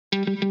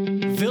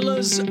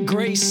Laura's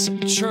Grace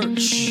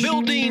Church.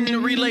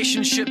 Building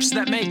relationships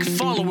that make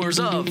followers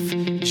of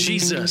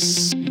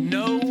Jesus.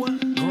 Know,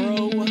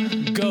 grow,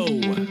 go.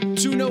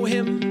 To know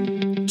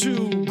Him,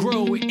 to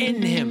grow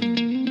in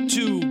Him,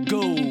 to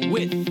go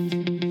with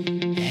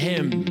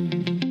Him.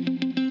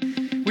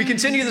 We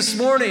continue this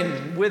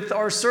morning with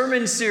our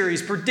sermon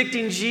series,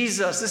 Predicting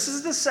Jesus. This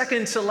is the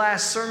second to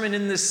last sermon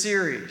in this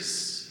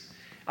series.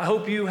 I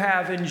hope you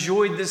have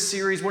enjoyed this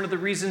series. One of the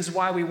reasons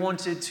why we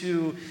wanted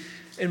to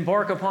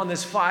embark upon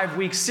this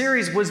 5-week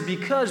series was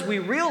because we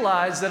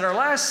realized that our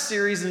last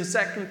series in 2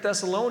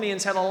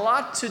 Thessalonians had a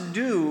lot to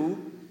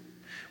do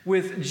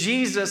with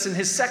Jesus and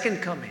His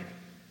second coming.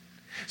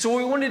 So what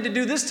we wanted to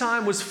do this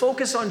time was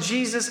focus on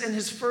Jesus and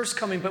His first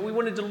coming, but we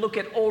wanted to look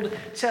at Old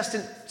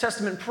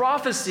Testament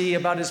prophecy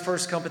about His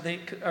first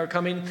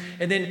coming,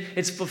 and then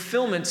its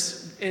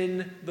fulfillments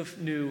in the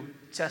New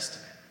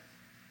Testament.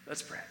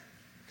 Let's pray.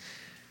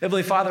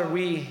 Heavenly Father,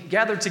 we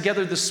gathered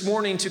together this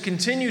morning to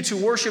continue to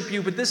worship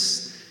You, but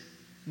this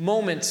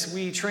moment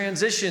we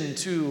transition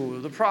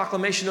to the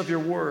proclamation of Your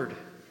word.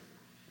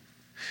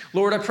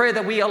 Lord, I pray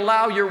that we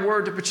allow Your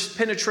word to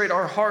penetrate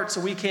our hearts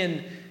so we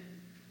can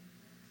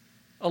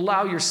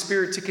allow Your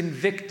Spirit to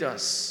convict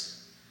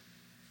us.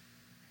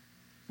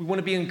 We want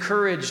to be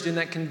encouraged in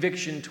that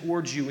conviction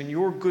towards You and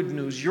Your good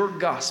news, Your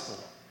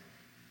gospel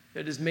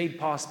that is made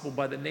possible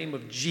by the name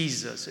of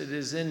Jesus. It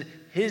is in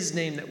His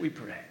name that we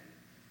pray.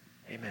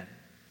 Amen.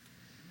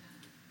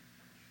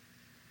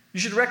 You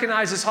should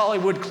recognize this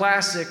Hollywood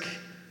classic.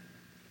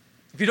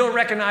 If you don't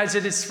recognize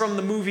it, it's from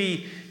the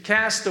movie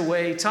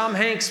Castaway. Tom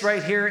Hanks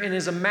right here and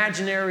his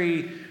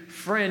imaginary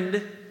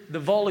friend, the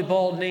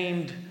volleyball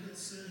named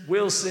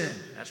Wilson.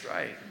 That's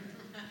right.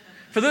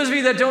 For those of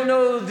you that don't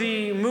know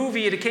the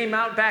movie, it came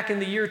out back in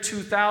the year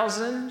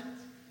 2000.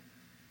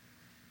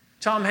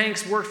 Tom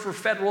Hanks worked for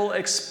Federal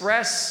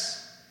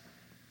Express.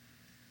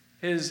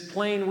 His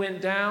plane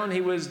went down.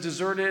 He was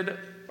deserted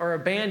or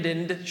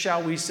abandoned,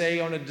 shall we say,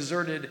 on a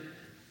deserted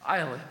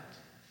island.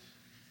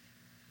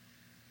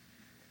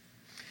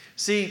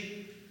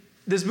 See,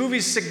 this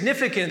movie's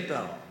significant,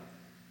 though.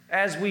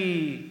 As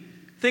we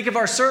think of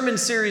our sermon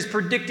series,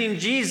 Predicting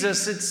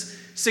Jesus, it's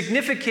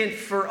significant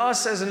for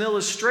us as an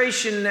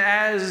illustration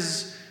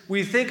as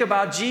we think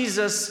about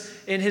Jesus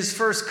in His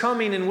first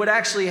coming and what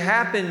actually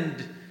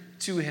happened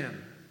to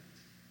Him.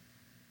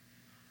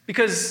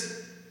 Because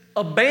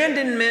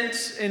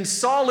abandonment and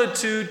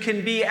solitude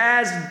can be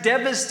as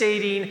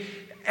devastating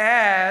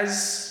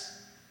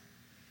as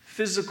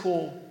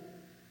physical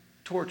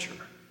torture.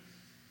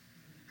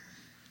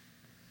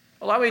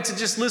 Allow me to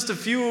just list a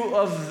few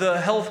of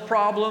the health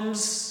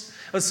problems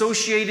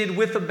associated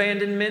with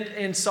abandonment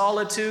and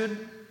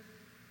solitude.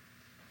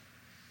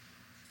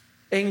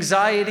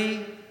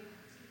 Anxiety,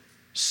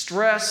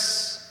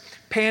 stress,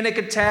 panic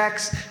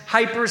attacks,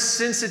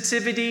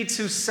 hypersensitivity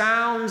to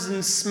sounds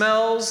and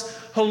smells,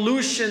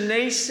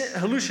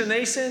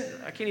 hallucination,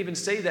 I can't even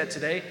say that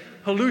today,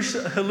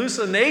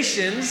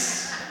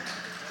 hallucinations.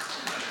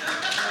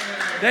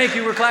 Thank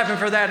you, we're clapping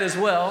for that as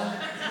well.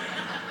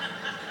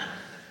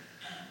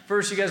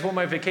 First, you guys want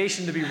my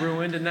vacation to be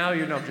ruined, and now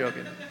you're not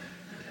joking.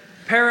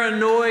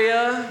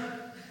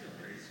 Paranoia.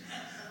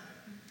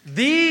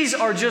 These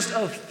are just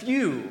a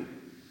few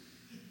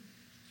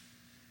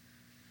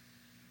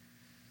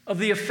of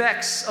the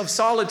effects of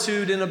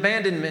solitude and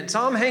abandonment.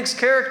 Tom Hanks'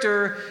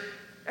 character,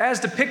 as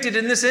depicted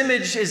in this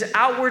image, is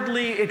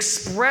outwardly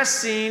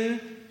expressing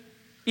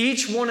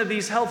each one of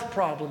these health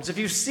problems. If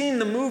you've seen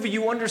the movie,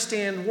 you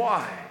understand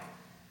why.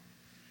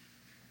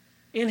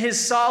 In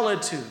his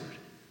solitude,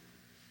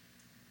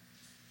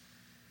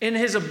 in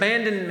his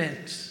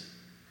abandonment,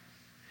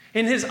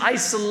 in his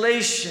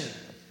isolation,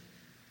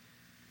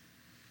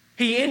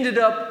 he ended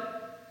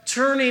up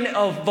turning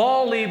a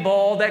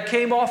volleyball that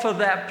came off of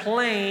that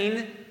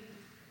plane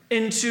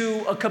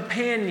into a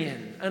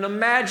companion, an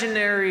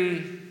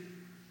imaginary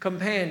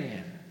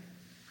companion.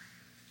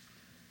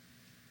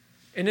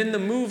 And in the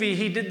movie,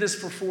 he did this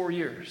for 4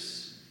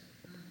 years.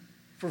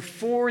 For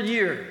 4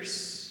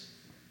 years,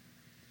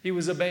 he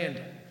was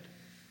abandoned.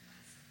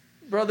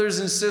 Brothers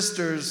and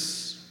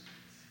sisters,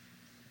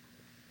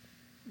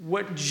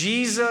 what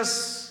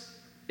Jesus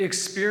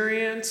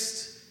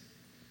experienced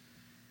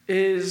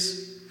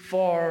is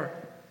far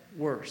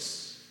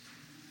worse.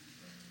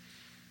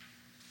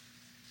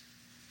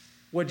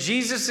 What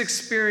Jesus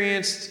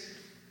experienced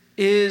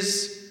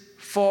is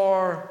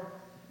far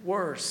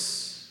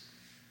worse.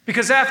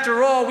 Because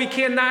after all, we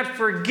cannot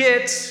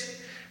forget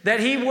that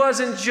He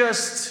wasn't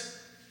just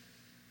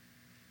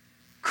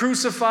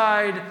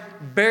crucified,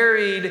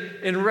 buried,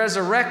 and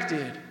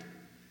resurrected.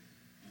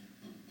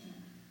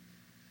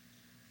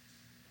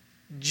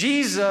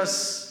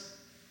 Jesus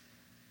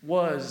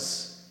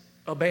was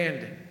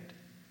abandoned.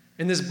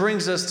 And this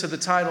brings us to the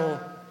title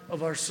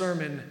of our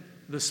sermon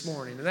this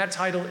morning. And that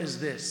title is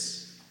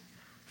this: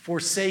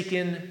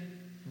 Forsaken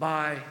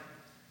by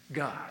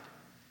God.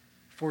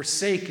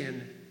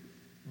 Forsaken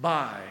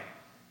by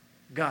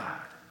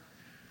God.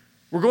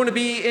 We're going to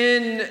be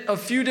in a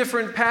few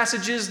different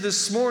passages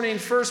this morning.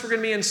 First, we're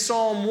going to be in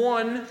Psalm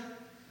 1.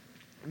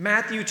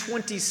 Matthew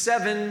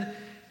 27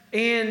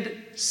 and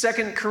 2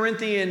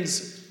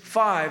 Corinthians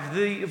 5.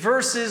 The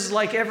verses,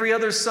 like every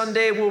other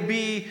Sunday, will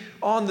be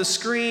on the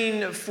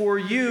screen for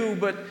you,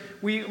 but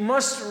we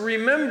must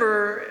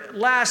remember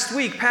last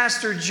week,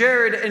 Pastor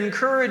Jared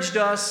encouraged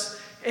us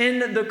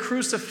in the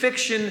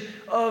crucifixion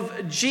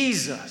of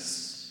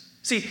Jesus.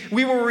 See,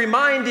 we were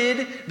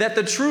reminded that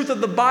the truth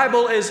of the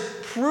Bible is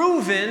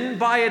proven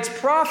by its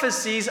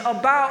prophecies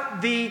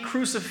about the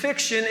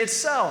crucifixion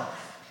itself.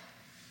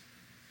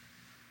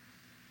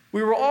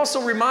 We were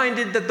also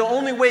reminded that the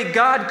only way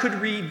God could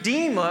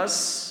redeem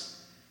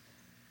us,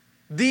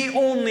 the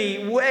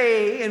only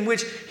way in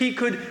which He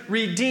could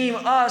redeem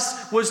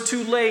us, was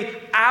to lay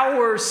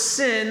our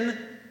sin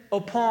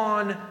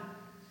upon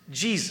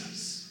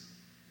Jesus.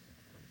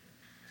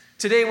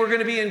 Today we're going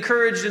to be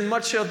encouraged in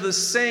much of the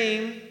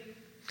same.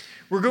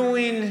 We're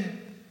going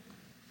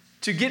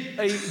to get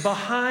a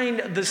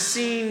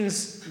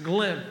behind-the-scenes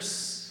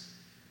glimpse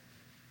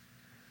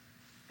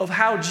of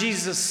how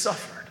Jesus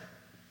suffered.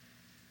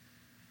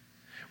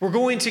 We're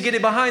going to get a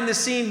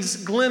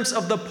behind-the-scenes glimpse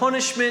of the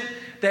punishment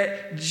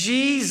that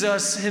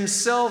Jesus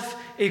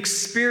Himself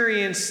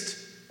experienced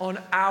on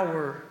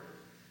our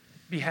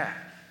behalf.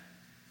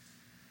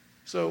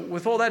 So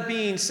with all that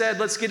being said,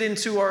 let's get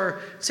into our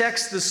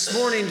text this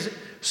morning,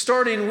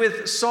 starting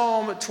with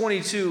Psalm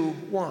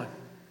 22:1.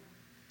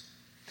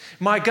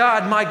 My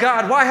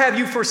God, why have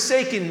you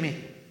forsaken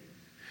me?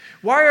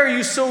 Why are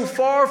you so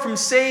far from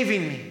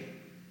saving me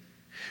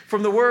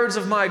from the words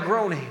of my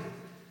groaning?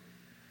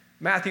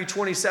 Matthew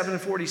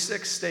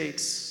 27:46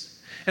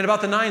 states, and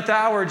about the 9th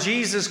hour,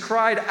 Jesus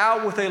cried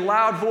out with a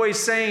loud voice,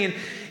 saying,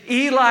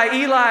 Eli,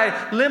 Eli,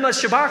 lema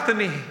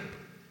sabachthani?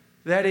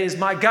 That is,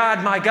 my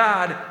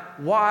God,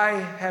 why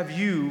have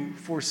you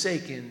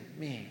forsaken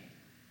me?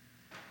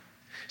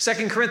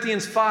 2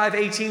 Corinthians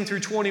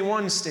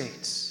 5:18-21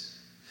 states,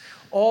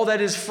 all that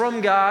is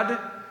from God,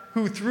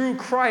 who through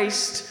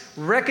Christ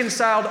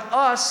reconciled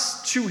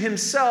us to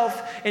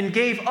Himself and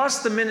gave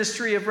us the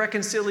ministry of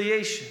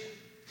reconciliation.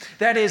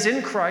 That is,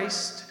 in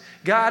Christ,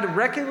 God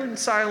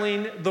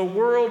reconciling the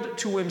world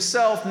to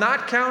Himself,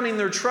 not counting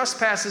their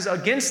trespasses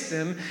against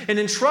them, and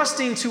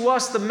entrusting to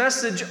us the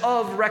message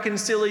of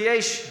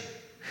reconciliation.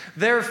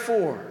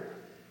 Therefore,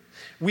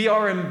 we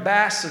are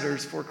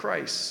ambassadors for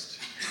Christ.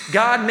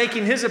 God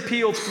making His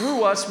appeal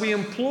through us, we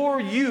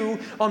implore you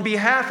on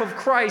behalf of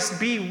Christ,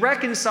 be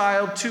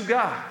reconciled to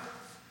God.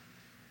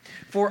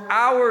 For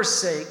our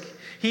sake,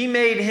 He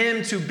made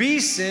Him to be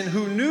sin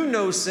who knew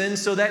no sin,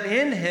 so that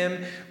in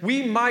Him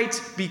we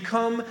might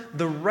become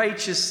the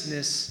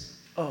righteousness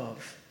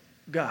of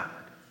God.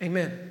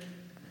 Amen.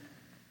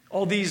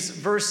 All these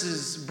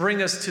verses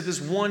bring us to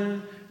this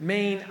one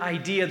main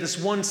idea, this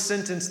one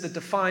sentence that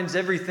defines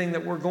everything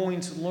that we're going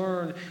to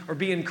learn or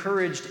be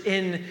encouraged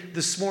in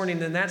this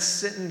morning. And that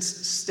sentence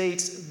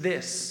states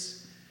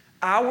this: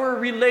 our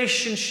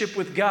relationship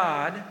with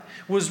God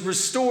was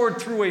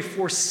restored through a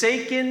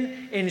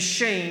forsaken and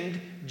shamed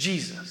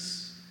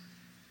Jesus.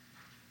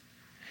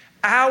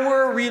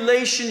 Our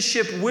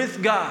relationship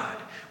with God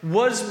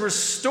was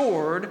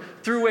restored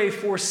through a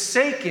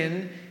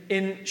forsaken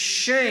and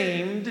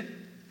shamed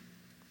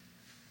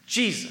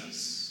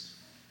Jesus.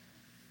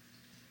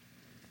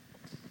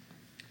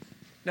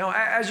 Now,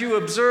 as you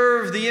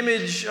observe the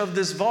image of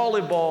this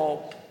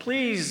volleyball,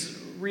 please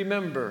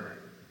remember,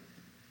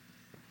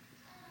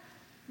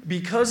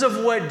 because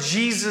of what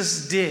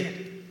Jesus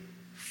did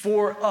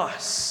for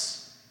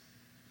us,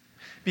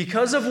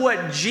 because of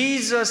what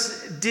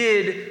Jesus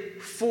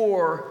did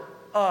for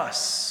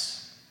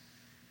us,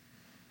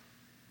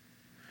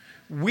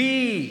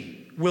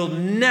 we will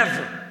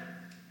never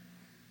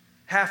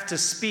have to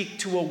speak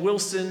to a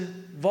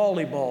Wilson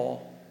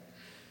volleyball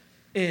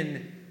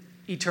in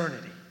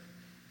eternity.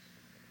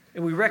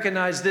 And we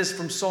recognize this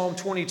from Psalm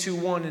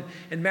 22:1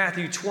 and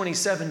Matthew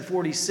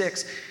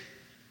 27:46.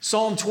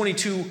 Psalm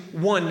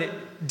 22:1,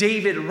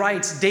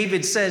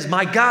 David says,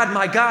 my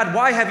God,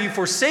 why have you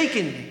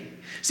forsaken me?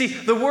 See,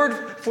 the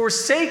word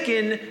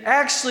forsaken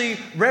actually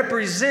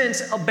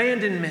represents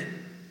abandonment.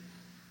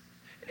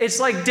 It's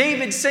like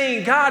David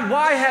saying, God,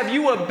 why have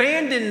you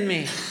abandoned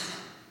me?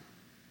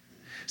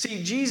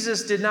 See,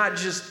 Jesus did not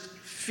just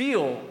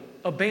feel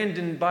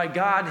abandoned by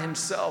God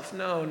Himself.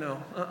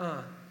 No.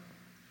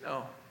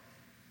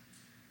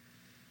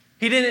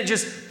 He didn't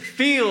just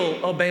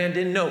feel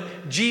abandoned. No,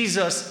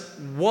 Jesus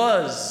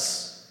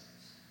was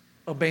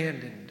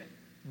abandoned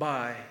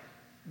by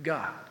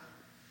God.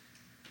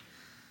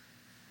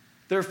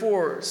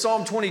 Therefore,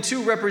 Psalm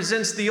 22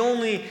 represents the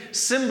only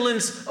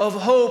semblance of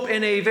hope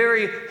in a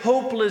very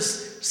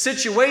hopeless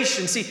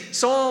situation. See,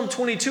 Psalm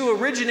 22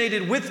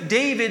 originated with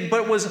David,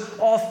 but was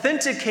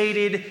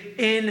authenticated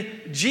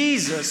in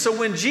Jesus. So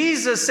when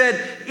Jesus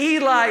said,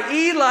 Eli,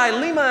 Eli,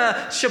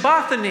 lema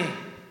sabachthani,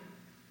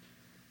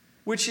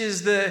 which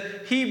is the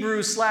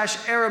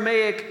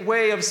Hebrew/Aramaic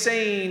way of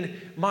saying,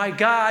 my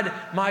God,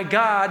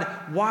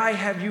 why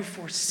have you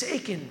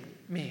forsaken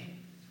me?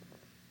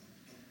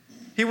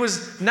 He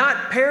was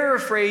not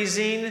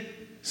paraphrasing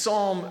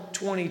Psalm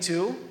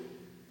 22.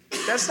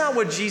 That's not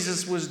what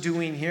Jesus was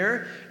doing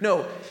here.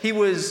 No, he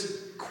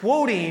was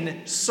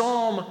quoting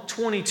Psalm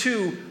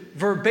 22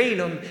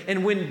 verbatim.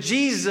 And when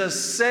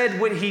Jesus said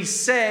what he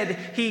said,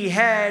 he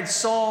had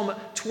Psalm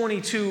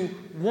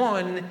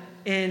 22:1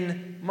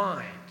 in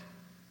mind.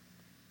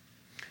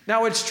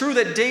 Now, it's true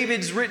that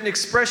David's written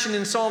expression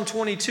in Psalm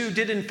 22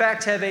 did in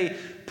fact have a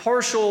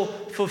partial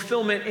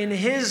fulfillment in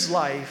his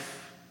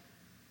life.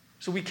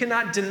 So we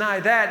cannot deny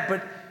that,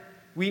 but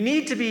we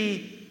need to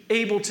be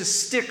able to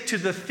stick to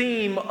the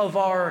theme of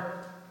our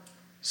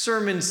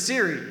sermon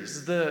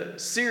series, the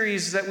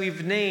series that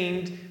we've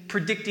named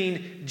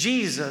Predicting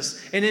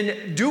Jesus. And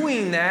in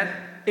doing that,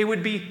 it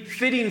would be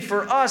fitting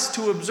for us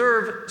to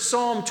observe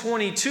Psalm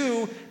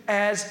 22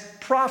 as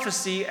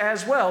prophecy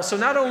as well. So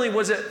not only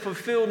was it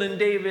fulfilled in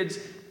David's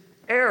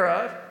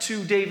era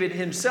to David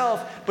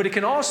himself, but it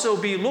can also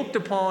be looked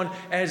upon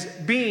as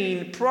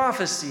being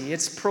prophecy.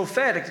 It's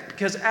prophetic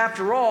because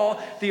after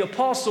all, the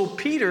Apostle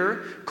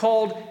Peter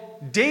called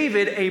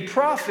David a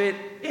prophet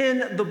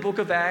in the book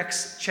of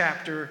Acts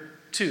chapter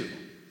 2.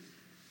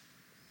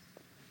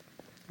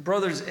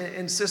 Brothers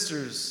and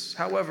sisters,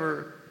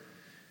 however,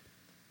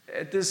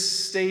 at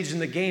this stage in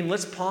the game,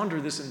 let's ponder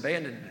this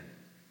abandonment.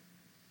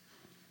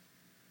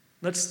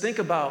 Let's think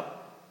about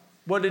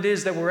what it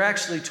is that we're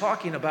actually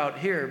talking about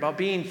here, about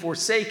being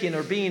forsaken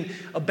or being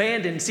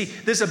abandoned. See,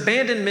 this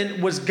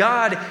abandonment was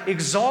God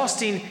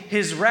exhausting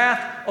his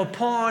wrath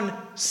upon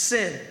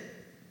sin.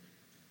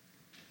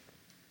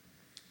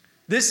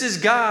 This is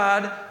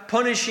God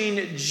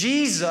punishing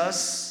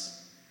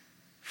Jesus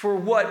for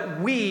what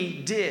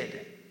we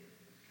did.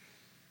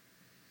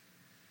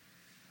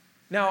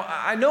 Now,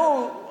 I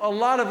know a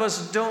lot of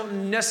us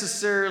don't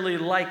necessarily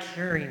like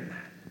hearing that.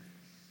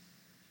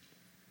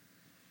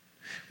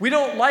 We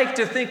don't like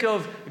to think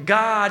of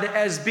God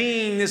as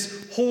being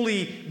this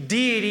holy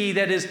deity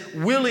that is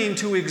willing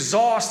to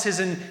exhaust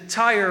his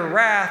entire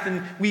wrath.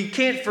 And we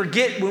can't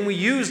forget when we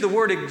use the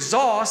word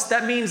exhaust,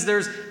 that means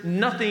there's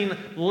nothing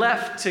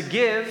left to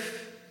give.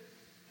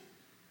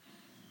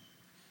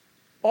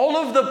 All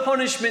of the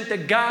punishment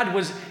that God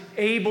was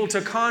able to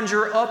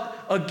conjure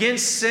up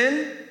against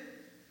sin,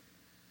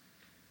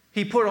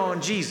 he put on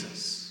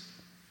Jesus.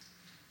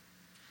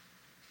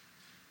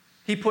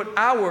 He put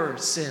our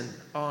sin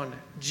on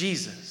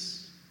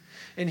Jesus.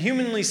 And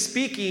humanly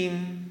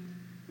speaking,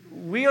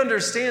 we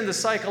understand the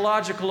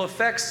psychological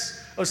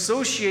effects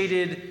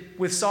associated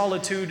with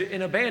solitude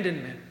and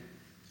abandonment.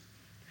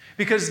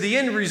 Because the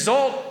end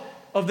result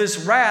of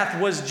this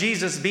wrath was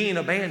Jesus being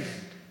abandoned.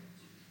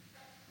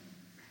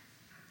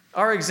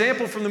 Our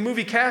example from the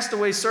movie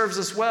Castaway serves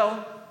us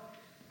well.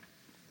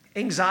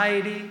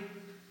 Anxiety,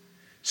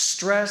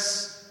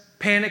 stress,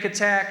 panic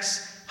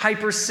attacks,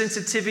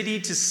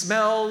 hypersensitivity to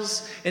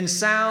smells and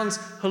sounds,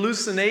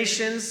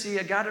 hallucinations. See,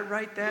 I got it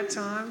right that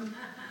time.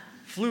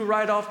 Flew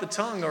right off the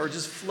tongue or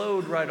just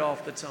flowed right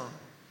off the tongue.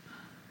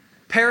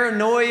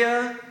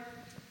 Paranoia.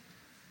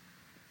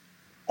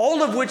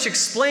 All of which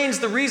explains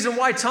the reason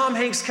why Tom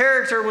Hanks'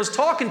 character was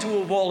talking to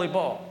a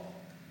volleyball.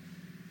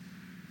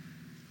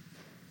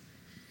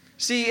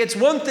 See, it's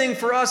one thing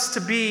for us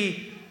to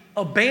be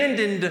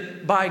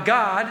abandoned by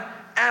God.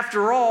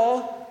 After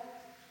all,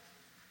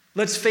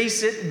 let's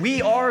face it,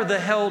 we are the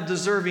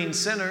hell-deserving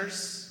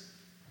sinners.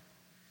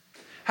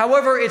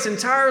 However, it's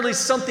entirely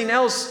something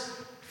else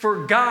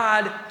for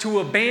God to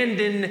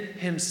abandon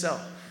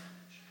himself.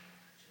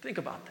 Think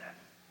about that.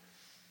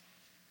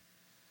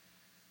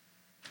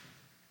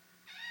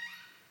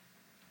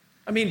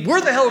 I mean,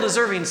 we're the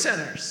hell-deserving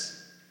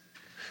sinners.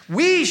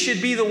 We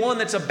should be the one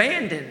that's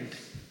abandoned.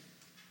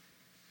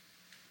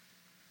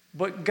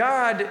 But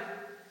God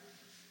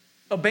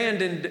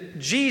abandoned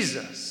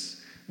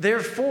Jesus.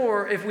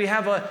 Therefore, if we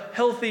have a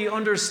healthy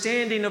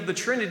understanding of the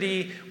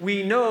Trinity,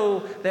 we know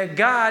that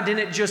God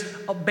didn't just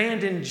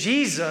abandon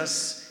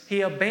Jesus,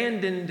 he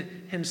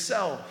abandoned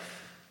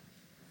himself.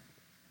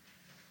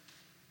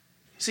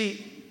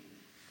 See,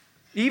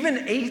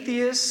 even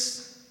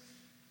atheists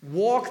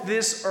walk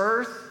this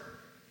earth.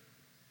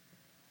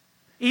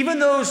 Even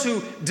those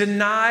who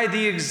deny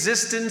the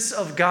existence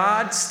of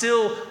God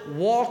still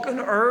walk on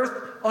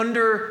earth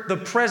under the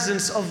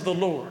presence of the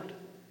Lord.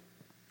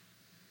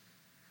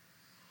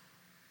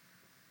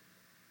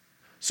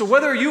 So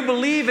whether you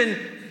believe in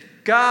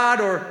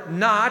God or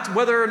not,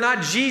 whether or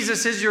not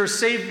Jesus is your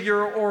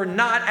Savior or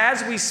not,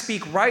 as we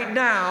speak right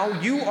now,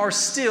 you are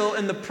still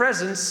in the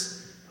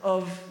presence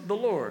of the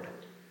Lord.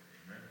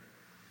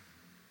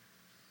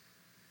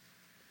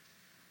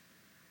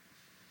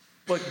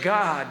 But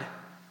God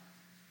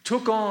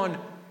took on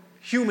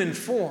human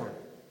form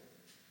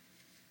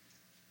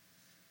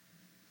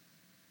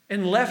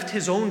and left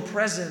his own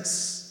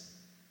presence.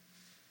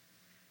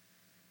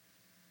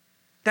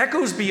 That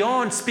goes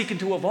beyond speaking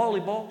to a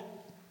volleyball.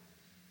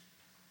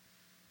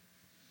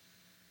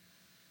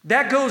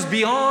 That goes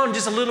beyond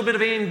just a little bit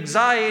of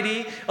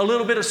anxiety, a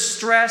little bit of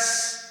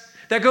stress.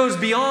 That goes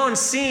beyond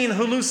seeing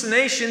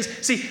hallucinations.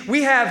 See,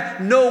 we have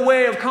no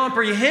way of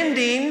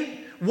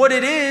comprehending what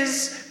it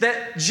is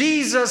that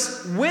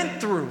Jesus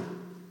went through.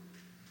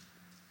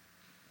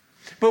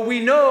 But we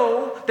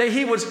know that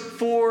he was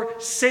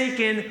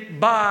forsaken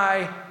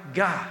by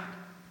God,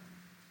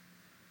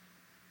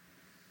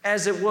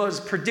 as it was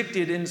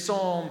predicted in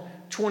Psalm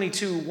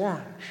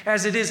 22:1,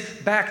 as it is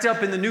backed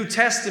up in the New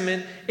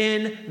Testament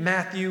in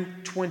Matthew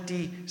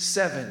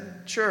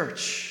 27.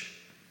 Church,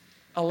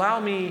 allow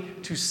me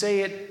to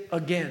say it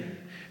again.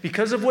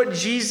 Because of what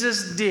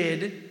Jesus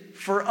did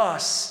for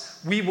us,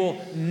 we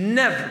will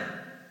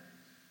never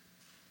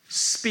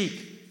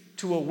speak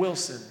to a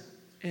Wilson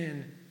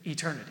in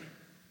eternity.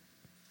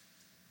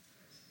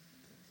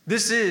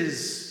 This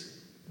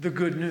is the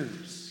good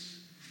news.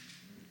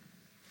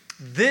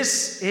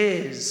 This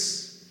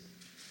is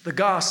the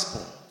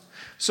gospel.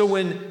 So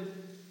when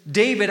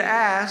David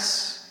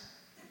asks,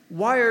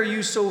 "Why are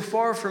you so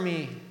far from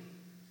me?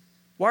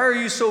 Why are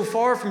you so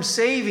far from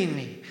saving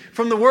me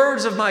from the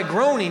words of my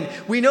groaning?"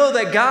 we know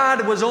that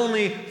God was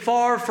only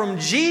far from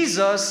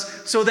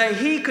Jesus so that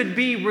he could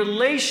be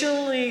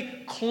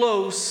relationally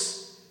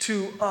close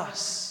to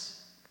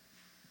us.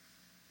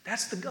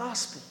 That's the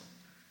gospel.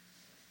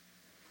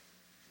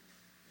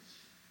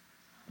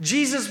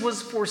 Jesus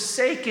was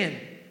forsaken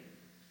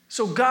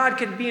so God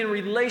could be in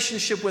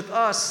relationship with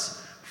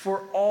us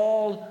for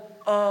all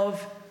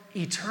of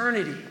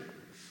eternity.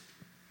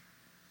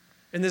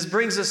 And this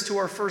brings us to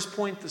our first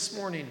point this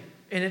morning,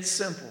 and it's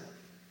simple.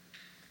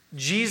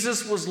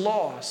 Jesus was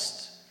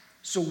lost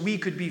so we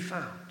could be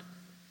found.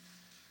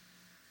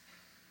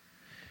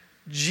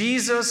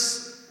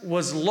 Jesus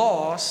was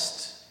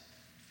lost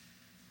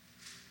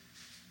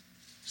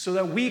so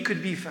that we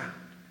could be found.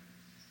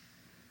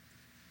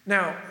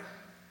 Now,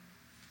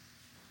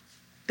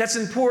 that's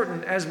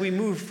important as we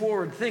move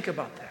forward. Think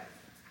about that.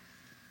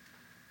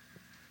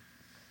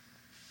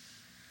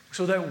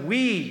 So that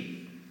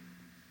we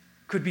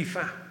could be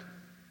found.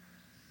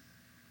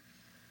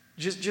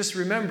 Just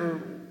remember,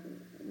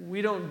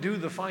 we don't do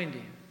the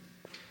finding.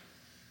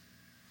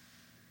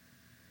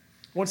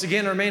 Once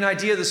again, our main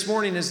idea this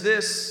morning is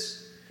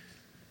this: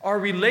 our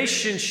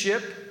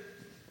relationship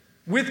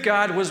with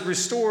God was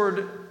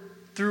restored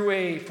through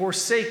a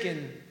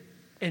forsaken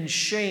and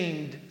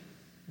shamed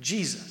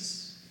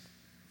Jesus.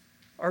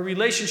 Our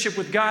relationship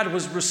with God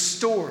was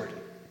restored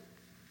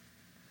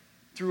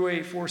through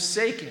a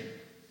forsaken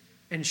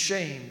and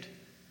shamed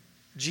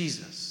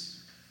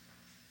Jesus.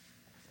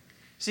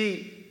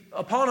 See,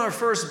 upon our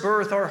first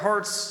birth, our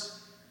hearts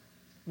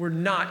were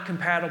not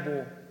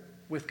compatible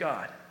with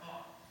God.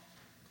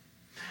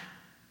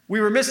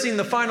 We were missing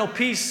the final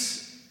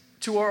piece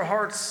to our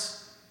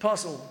heart's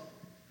puzzle.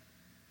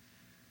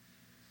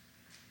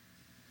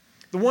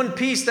 The one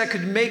piece that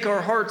could make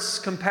our hearts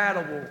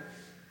compatible.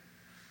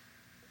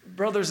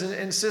 Brothers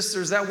and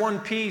sisters, that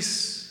one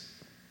piece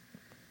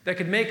that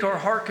could make our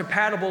heart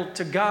compatible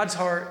to God's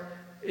heart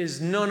is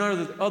none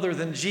other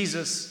than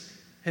Jesus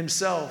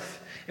himself.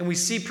 And we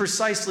see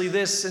precisely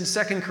this in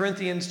 2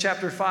 Corinthians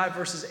chapter 5,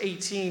 verses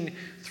 18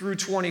 through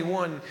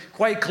 21.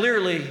 Quite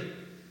clearly,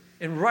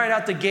 and right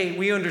out the gate,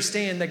 we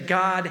understand that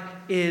God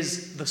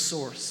is the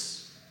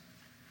source.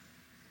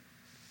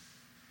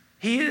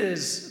 He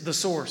is the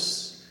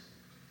source.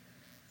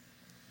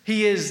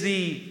 He is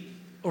the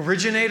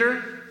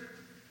originator.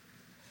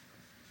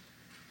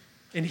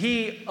 And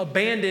he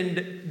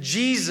abandoned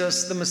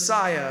Jesus, the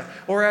Messiah,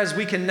 or as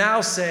we can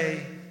now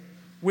say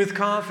with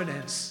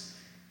confidence,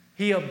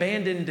 he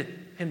abandoned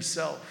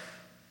himself.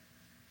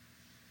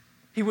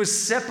 He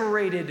was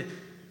separated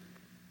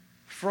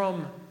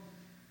from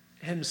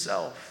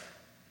himself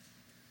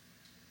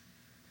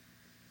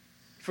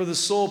for the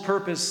sole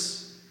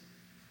purpose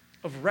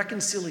of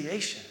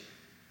reconciliation.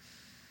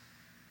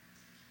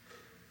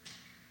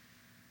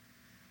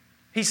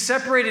 He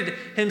separated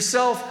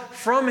himself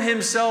from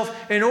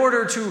himself in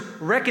order to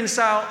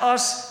reconcile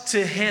us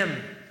to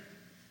him.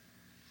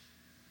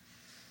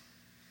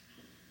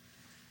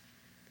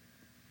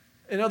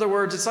 In other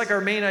words, it's like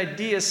our main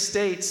idea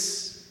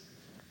states,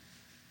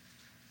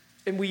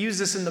 and we use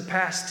this in the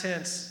past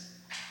tense,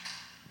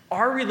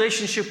 our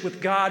relationship with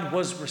God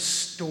was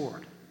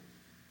restored.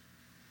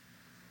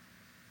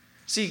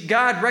 See,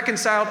 God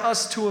reconciled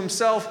us to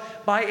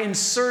himself by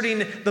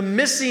inserting the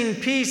missing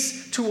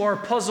piece to our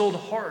puzzled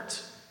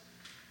heart.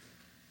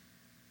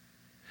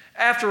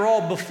 After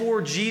all,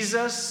 before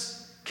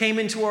Jesus came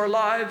into our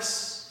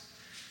lives,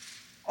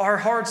 our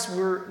hearts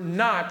were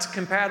not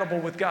compatible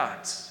with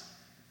God's.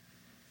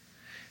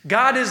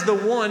 God is the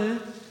one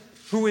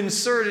who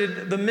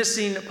inserted the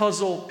missing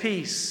puzzle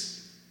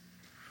piece.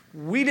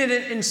 We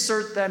didn't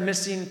insert that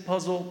missing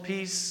puzzle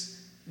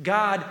piece.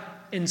 God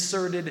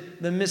inserted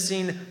the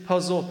missing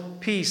puzzle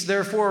piece.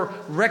 Therefore,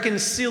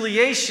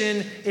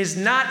 reconciliation is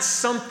not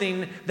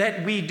something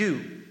that we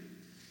do.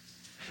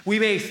 We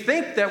may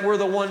think that we're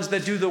the ones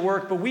that do the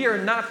work, but we are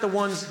not the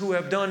ones who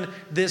have done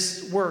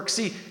this work.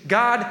 See,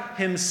 God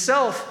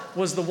himself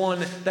was the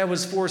one that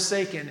was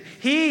forsaken.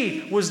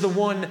 He was the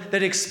one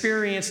that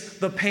experienced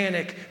the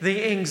panic,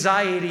 the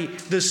anxiety,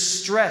 the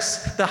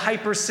stress, the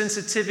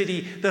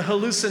hypersensitivity, the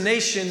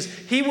hallucinations.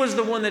 He was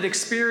the one that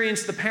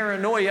experienced the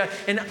paranoia.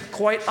 And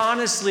quite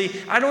honestly,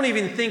 I don't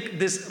even think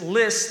this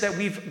list that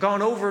we've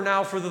gone over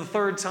now for the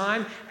third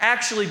time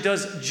actually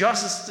does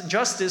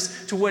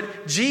justice to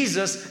what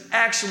Jesus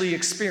actually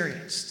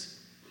experienced.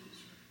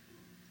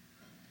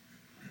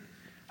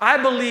 I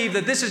believe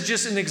that this is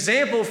just an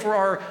example for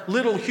our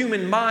little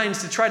human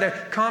minds to try to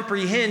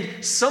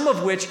comprehend some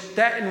of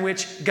that in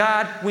which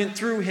God went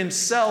through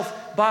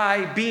himself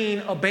by being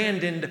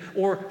abandoned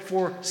or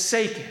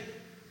forsaken.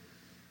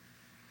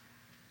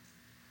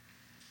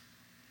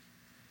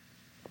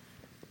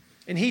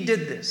 And he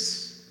did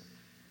this.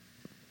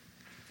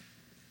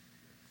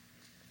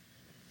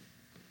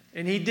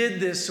 And he did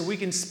this so we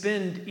can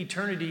spend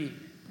eternity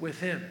with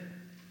him.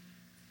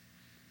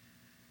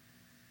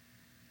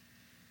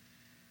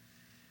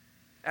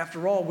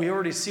 After all, we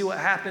already see what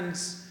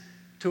happens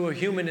to a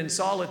human in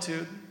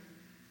solitude.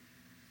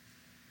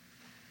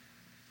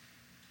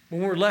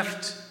 When we're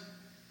left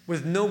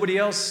with nobody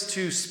else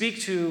to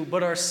speak to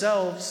but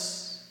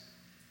ourselves,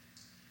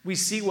 we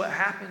see what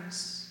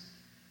happens.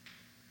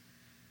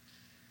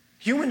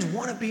 Humans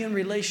want to be in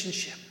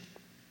relationship.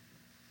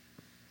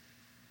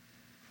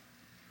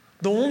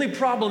 The only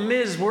problem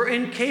is we're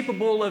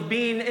incapable of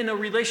being in a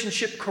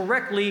relationship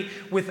correctly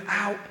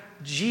without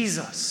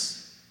Jesus.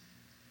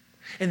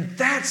 And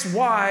that's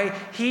why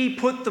he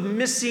put the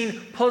missing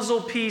puzzle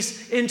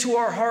piece into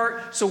our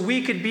heart so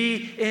we could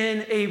be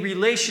in a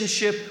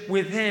relationship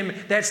with him.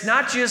 That's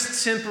not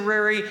just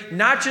temporary,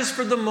 not just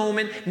for the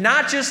moment,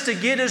 not just to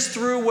get us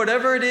through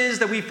whatever it is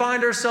that we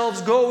find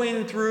ourselves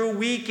going through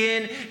week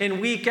in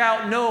and week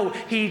out. No,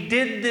 he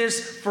did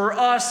this for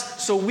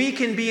us so we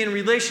can be in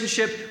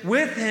relationship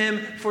with him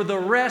for the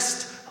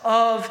rest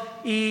of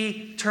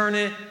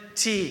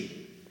eternity.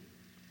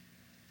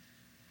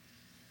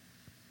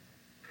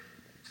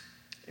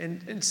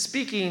 And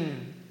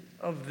speaking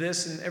of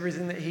this and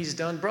everything that he's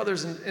done,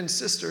 brothers and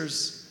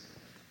sisters,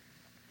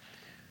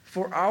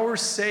 for our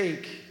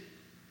sake,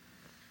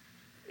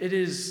 it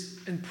is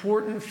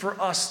important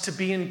for us to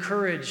be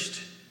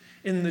encouraged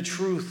in the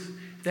truth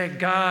that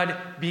God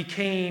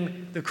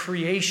became the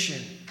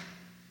creation.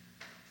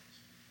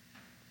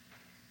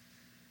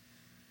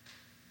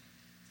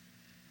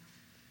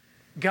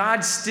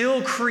 God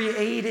still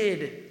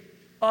created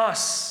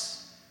us,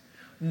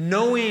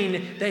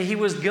 knowing that he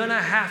was going to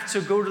have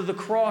to go to the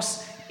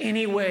cross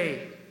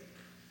anyway.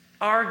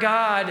 Our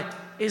God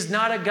is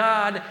not a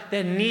God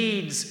that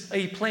needs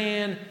a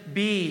plan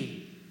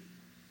B.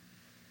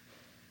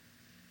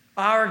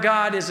 Our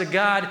God is a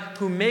God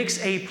who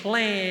makes a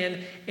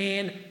plan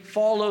and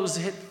follows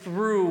it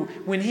through.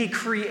 When he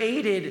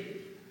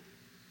created,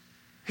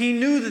 he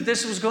knew that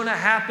this was going to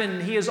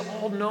happen. He is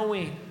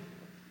all-knowing.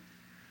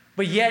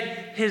 But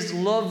yet, his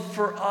love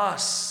for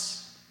us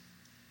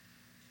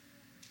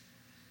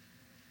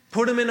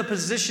put him in a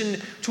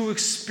position to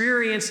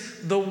experience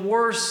the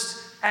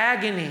worst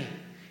agony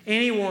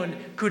anyone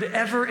could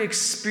ever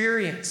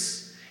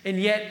experience. And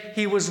yet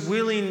he was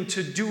willing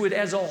to do it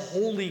as a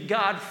holy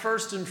God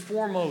first and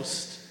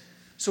foremost,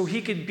 so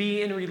he could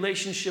be in a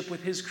relationship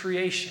with his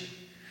creation.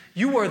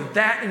 You are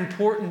that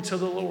important to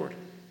the Lord.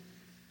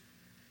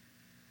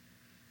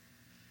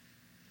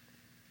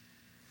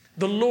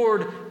 The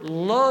Lord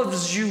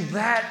loves you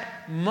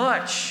that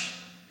much.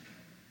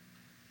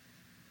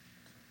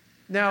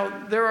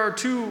 Now, there are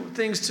two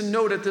things to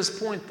note at this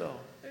point, though.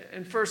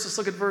 And first, let's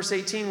look at verse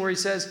 18 where he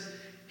says,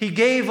 he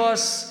gave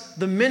us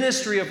the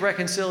ministry of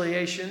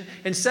reconciliation.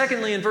 And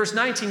secondly, in verse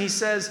 19, he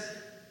says,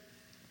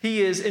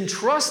 he is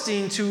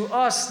entrusting to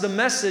us the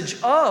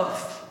message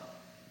of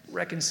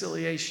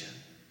reconciliation.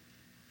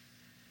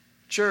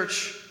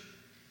 Church,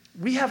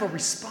 we have a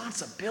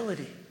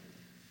responsibility.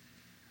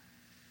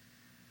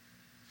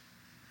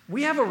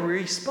 We have a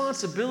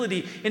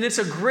responsibility, and it's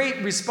a great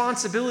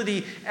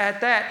responsibility at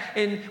that.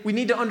 And we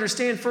need to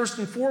understand first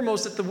and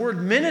foremost that the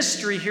word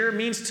ministry here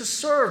means to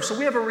serve. So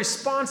we have a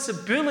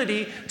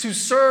responsibility to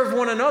serve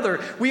one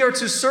another. We are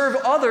to serve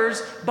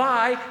others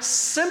by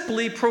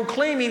simply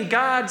proclaiming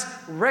God's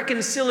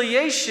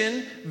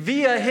reconciliation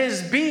via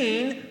his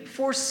being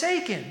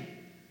forsaken.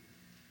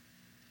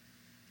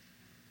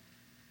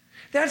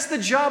 That's the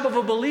job of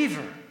a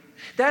believer.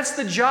 That's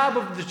the job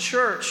of the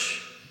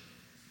church.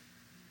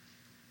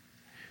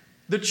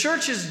 The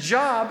church's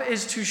job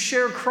is to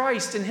share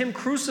Christ and him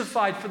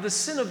crucified for the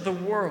sin of the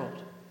world.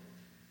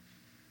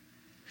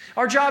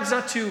 Our job is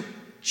not to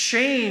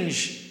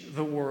change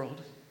the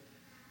world.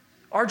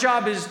 Our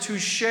job is to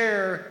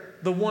share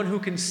the one who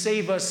can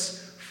save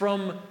us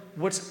from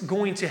what's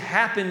going to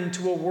happen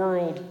to a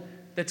world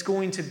that's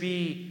going to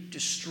be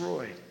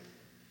destroyed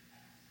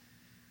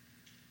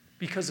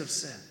because of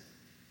sin.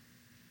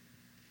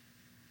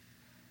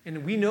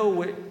 And we know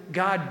what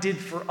God did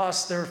for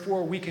us,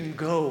 therefore we can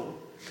go.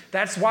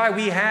 That's why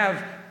we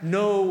have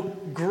know,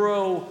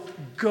 grow,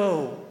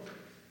 go.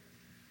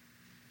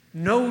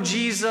 Know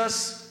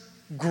Jesus,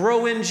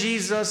 grow in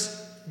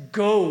Jesus,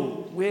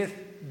 go with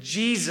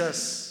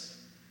Jesus.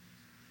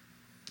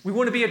 We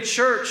want to be a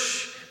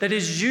church that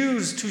is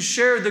used to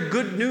share the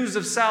good news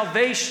of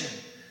salvation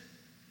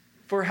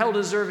for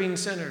hell-deserving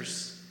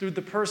sinners through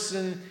the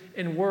person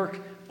and work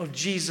of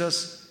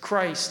Jesus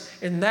Christ.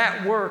 And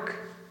that work,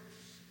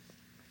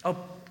 a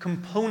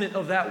component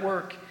of that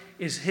work,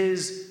 is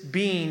his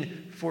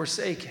being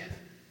forsaken.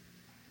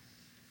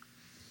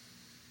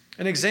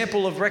 An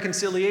example of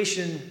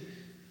reconciliation,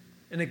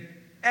 an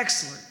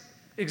excellent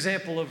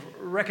example of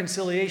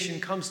reconciliation,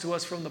 comes to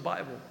us from the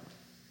Bible.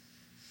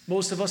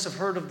 Most of us have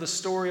heard of the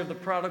story of the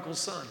prodigal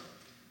son.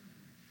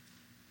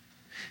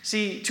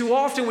 See, too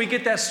often we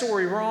get that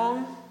story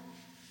wrong.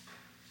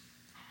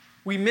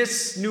 We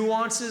miss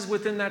nuances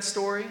within that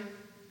story.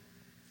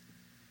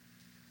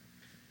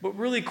 But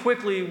really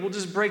quickly, we'll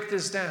just break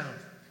this down.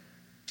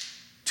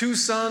 2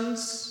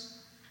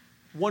 sons,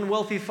 1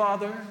 wealthy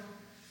father.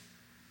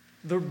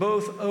 They're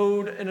both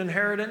owed an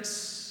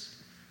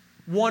inheritance.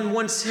 One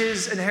wants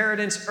his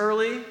inheritance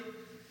early.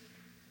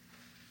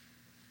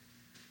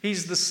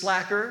 He's the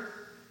slacker.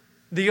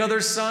 The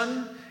other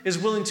son is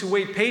willing to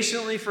wait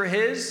patiently for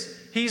his.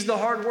 He's the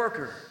hard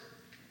worker.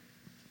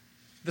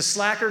 The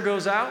slacker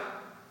goes out.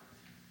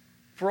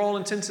 For all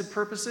intents and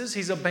purposes,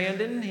 he's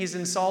abandoned. He's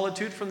in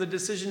solitude from the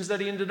decisions that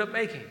he ended up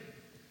making.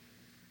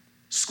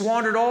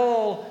 Squandered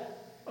all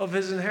of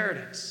his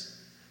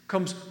inheritance.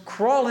 Comes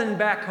crawling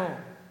back home.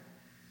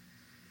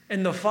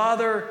 And the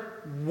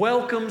father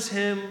welcomes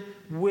him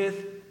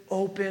with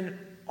open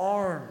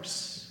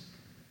arms.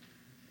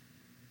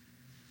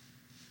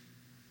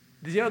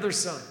 The other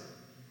son,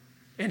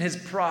 in his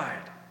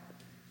pride,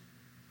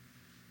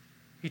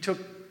 he took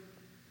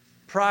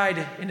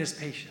pride in his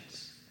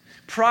patience,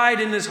 pride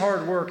in his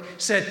hard work,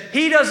 said,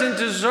 he doesn't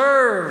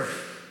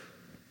deserve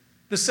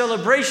the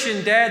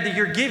celebration, Dad, that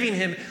you're giving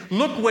him.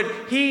 Look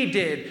what he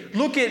did.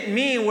 Look at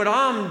me, what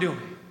I'm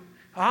doing.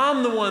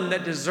 I'm the one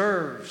that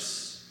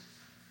deserves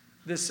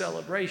this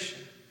celebration.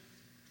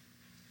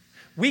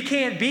 We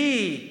can't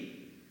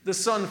be the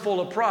son full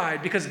of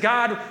pride because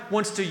God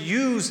wants to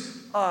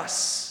use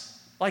us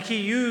like he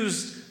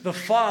used the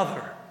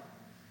Father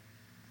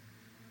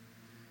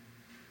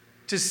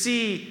to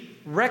see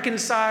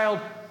reconciled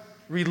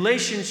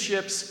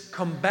relationships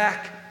come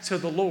back to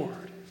the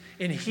Lord.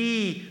 And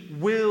he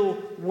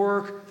will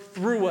work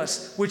through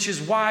us, which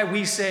is why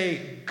we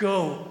say,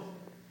 go.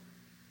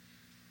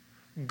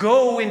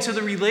 Go into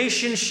the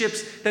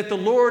relationships that the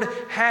Lord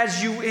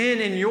has you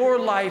in your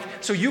life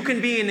so you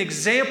can be an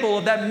example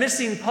of that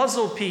missing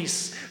puzzle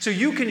piece, so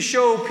you can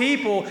show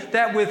people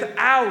that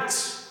without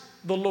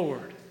the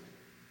Lord,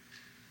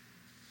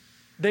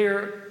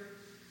 they're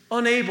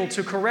unable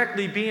to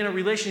correctly be in a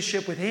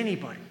relationship with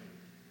anybody.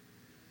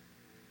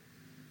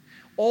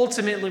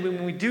 Ultimately,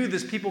 when we do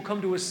this, people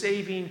come to a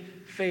saving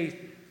faith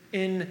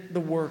in the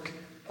work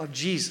of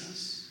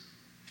Jesus.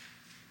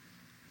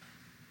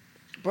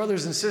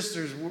 Brothers and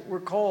sisters, we're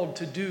called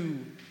to do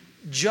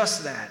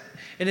just that.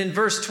 And in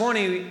verse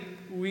 20,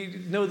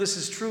 we know this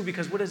is true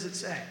because what does it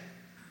say?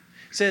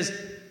 It says,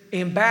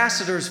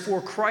 ambassadors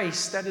for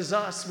Christ. That is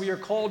us. We are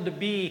called to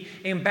be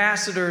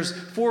ambassadors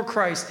for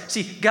Christ.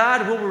 See,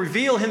 God will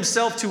reveal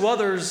himself to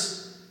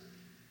others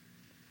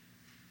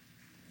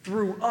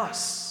through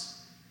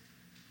us.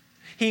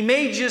 He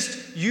may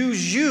just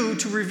use you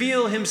to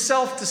reveal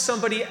himself to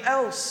somebody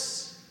else.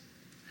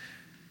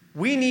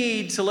 We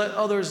need to let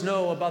others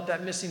know about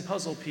that missing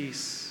puzzle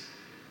piece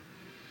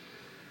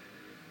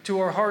to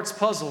our heart's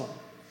puzzle.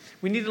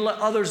 We need to let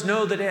others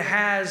know that it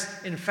has,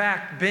 in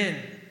fact, been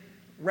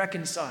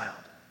reconciled.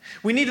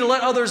 We need to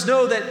let others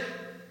know that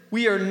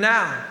we are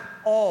now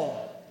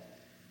all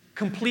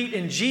complete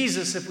in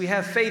Jesus if we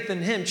have faith in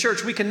him.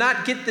 Church, we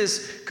cannot get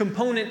this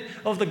component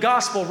of the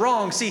gospel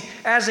wrong. See,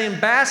 as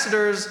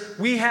ambassadors,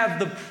 we have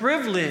the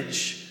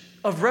privilege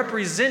of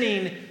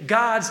representing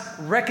God's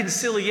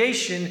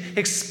reconciliation,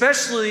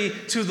 especially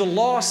to the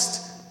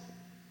lost,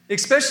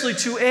 especially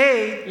to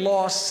a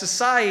lost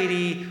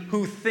society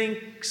who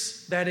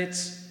thinks that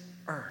it's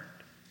earned.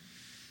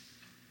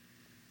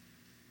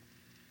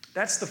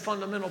 That's the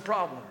fundamental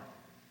problem.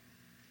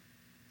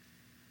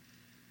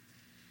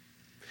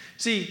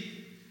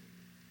 See,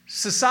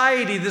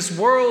 society, this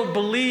world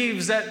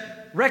believes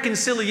that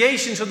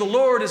reconciliation to the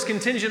Lord is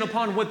contingent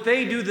upon what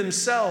they do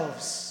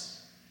themselves.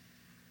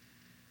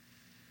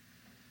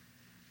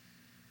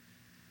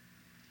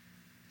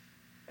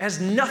 It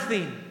has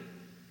nothing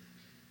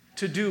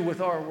to do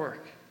with our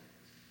work.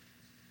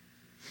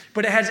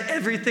 But it has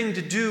everything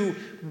to do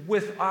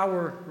with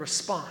our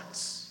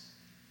response.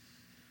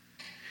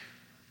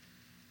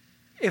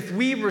 If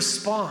we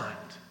respond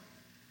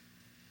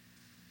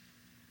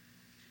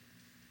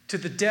to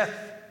the death,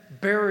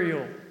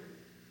 burial,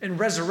 and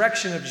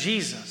resurrection of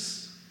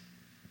Jesus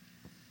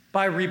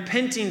by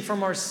repenting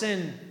from our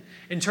sin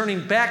and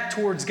turning back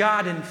towards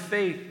God in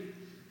faith,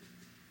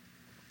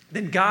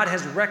 then God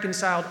has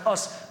reconciled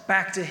us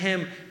back to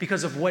him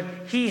because of what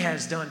he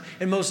has done.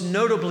 And most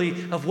notably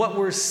of what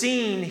we're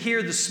seeing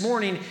here this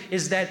morning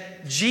is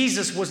that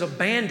Jesus was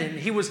abandoned.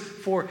 He was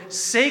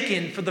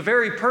forsaken for the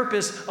very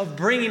purpose of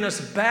bringing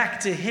us back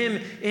to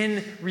him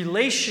in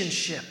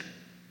relationship.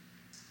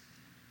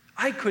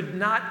 I could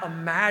not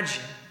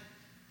imagine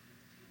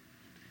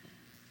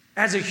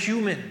as a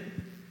human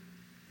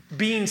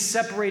being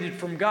separated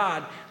from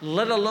God,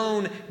 let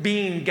alone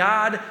being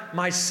God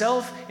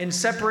myself and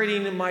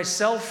separating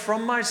myself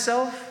from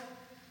myself.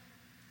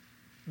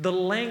 The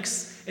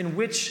lengths in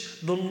which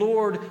the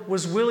Lord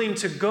was willing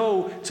to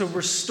go to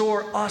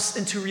restore us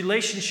into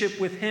relationship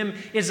with him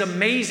is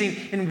amazing.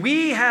 And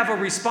we have a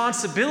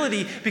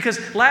responsibility,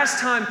 because last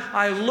time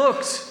I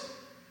looked,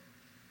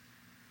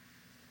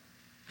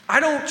 I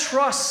don't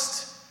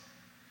trust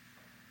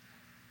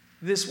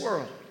this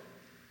world.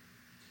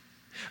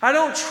 I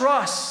don't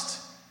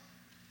trust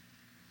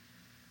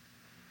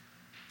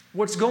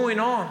what's going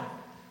on.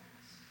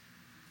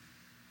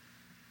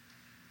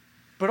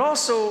 But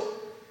also,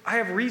 I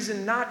have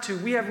reason not to.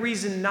 We have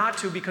reason not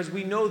to because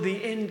we know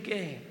the end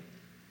game.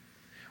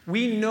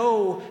 We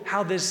know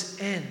how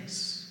this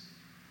ends.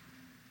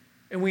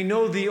 And we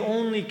know the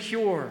only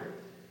cure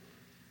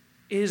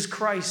is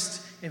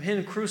Christ and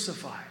him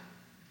crucified.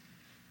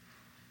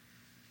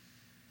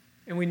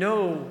 And we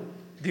know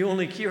the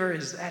only cure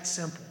is that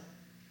simple.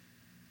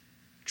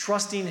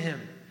 Trusting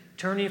him,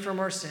 turning from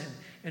our sin,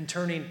 and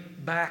turning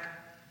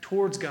back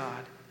towards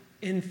God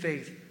in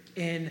faith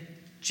in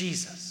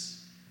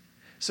Jesus.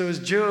 So as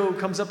Joe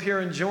comes up here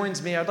and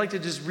joins me, I'd like to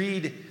just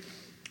read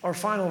our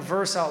final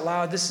verse out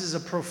loud. This is a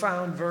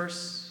profound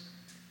verse.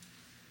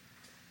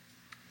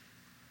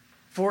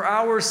 For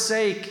our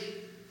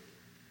sake,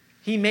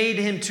 he made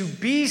him to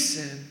be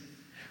sin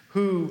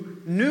who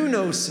knew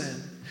no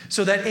sin,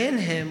 so that in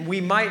him we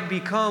might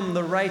become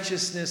the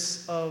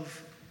righteousness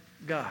of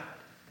God.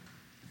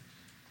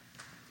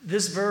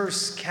 This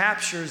verse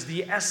captures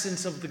the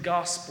essence of the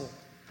gospel.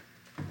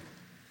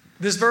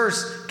 This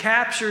verse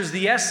captures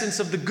the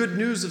essence of the good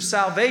news of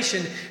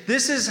salvation.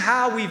 This is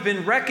how we've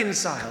been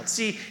reconciled.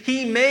 See,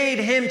 he made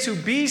him to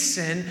be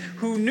sin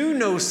who knew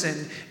no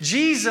sin.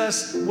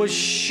 Jesus was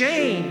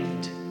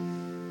shamed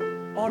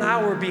on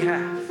our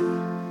behalf.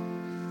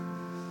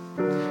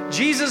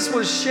 Jesus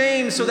was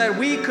shamed so that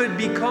we could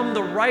become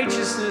the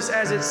righteousness,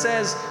 as it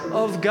says,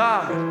 of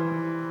God.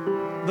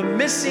 The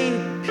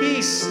missing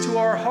piece to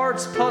our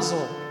heart's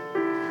puzzle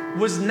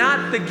was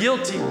not the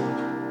guilty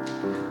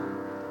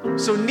one.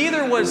 So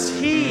neither was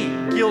he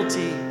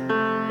guilty,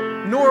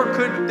 nor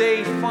could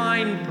they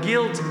find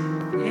guilt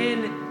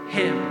in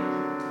him.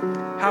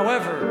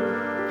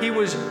 However, he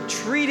was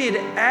treated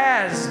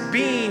as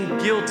being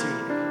guilty,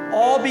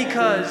 all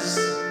because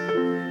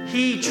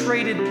he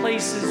traded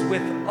places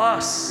with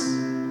us,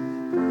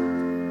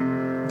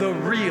 the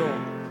real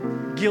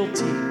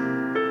guilty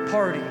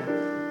party.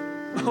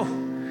 Oh,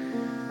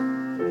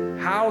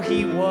 how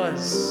he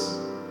was.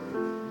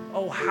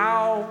 Oh,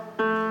 how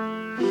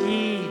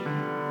he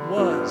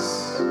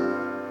was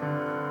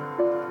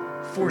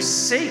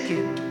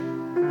forsaken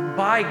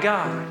by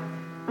God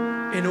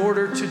in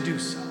order to do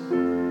so.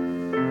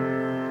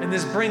 And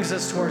this brings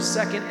us to our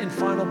second and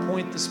final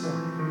point this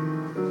morning.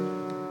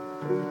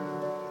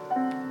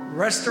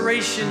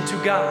 Restoration to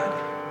God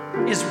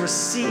is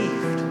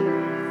received.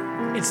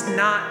 It's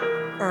not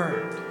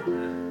earned.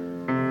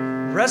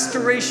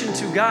 Restoration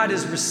to God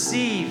is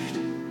received.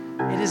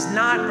 It is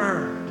not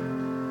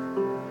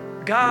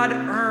earned. God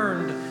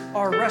earned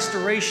our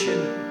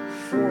restoration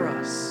for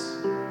us.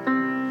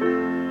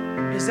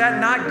 Is that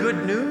not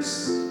good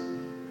news?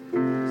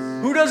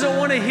 Who doesn't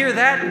want to hear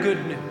that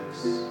good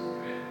news?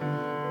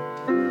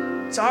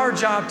 It's our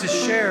job to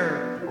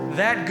share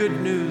that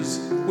good news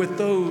with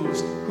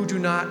those who do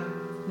not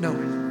know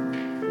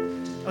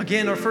it.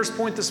 Again, our first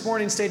point this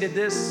morning stated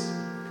this: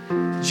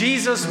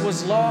 Jesus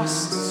was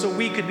lost so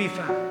we could be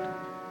found.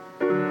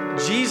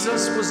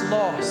 Jesus was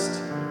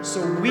lost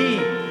so we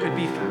could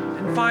be found.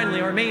 And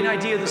finally, our main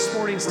idea this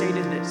morning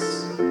stated this: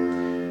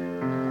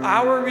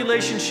 our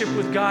relationship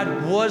with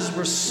God was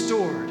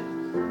restored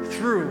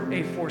through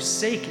a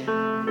forsaken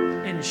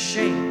and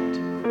shamed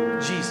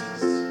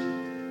Jesus.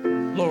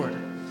 Lord,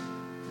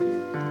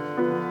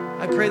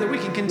 I pray that we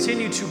can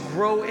continue to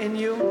grow in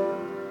you.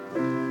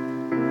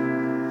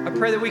 I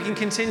pray that we can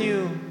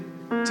continue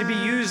to be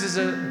used as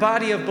a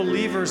body of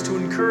believers to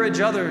encourage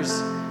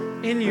others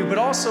in you. But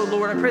also,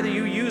 Lord, I pray that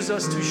you use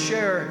us to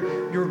share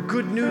your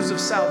good news of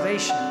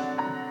salvation.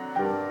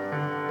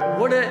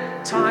 What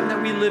a time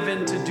that we live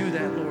in to do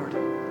that, Lord.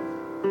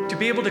 To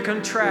be able to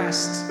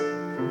contrast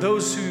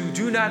those who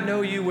do not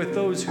know you with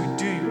those who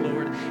do you,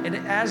 Lord. And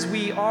as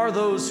we are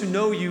those who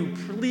know you,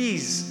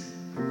 please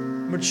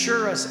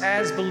mature us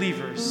as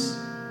believers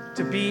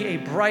to be a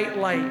bright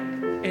light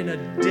in a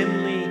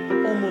dimly,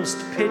 almost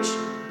pitch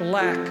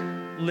black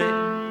lit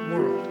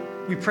world.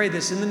 We pray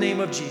this in the name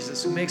of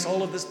Jesus, who makes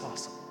all of this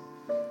possible.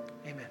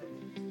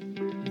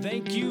 Amen.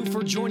 Thank you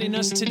for joining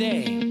us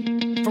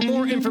today. For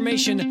more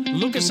information,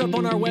 look us up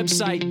on our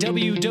website,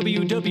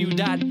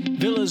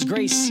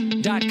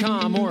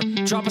 www.villasgrace.com, or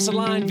drop us a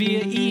line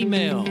via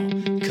email,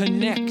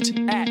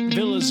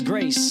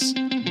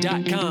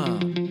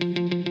 connect@villasgrace.com.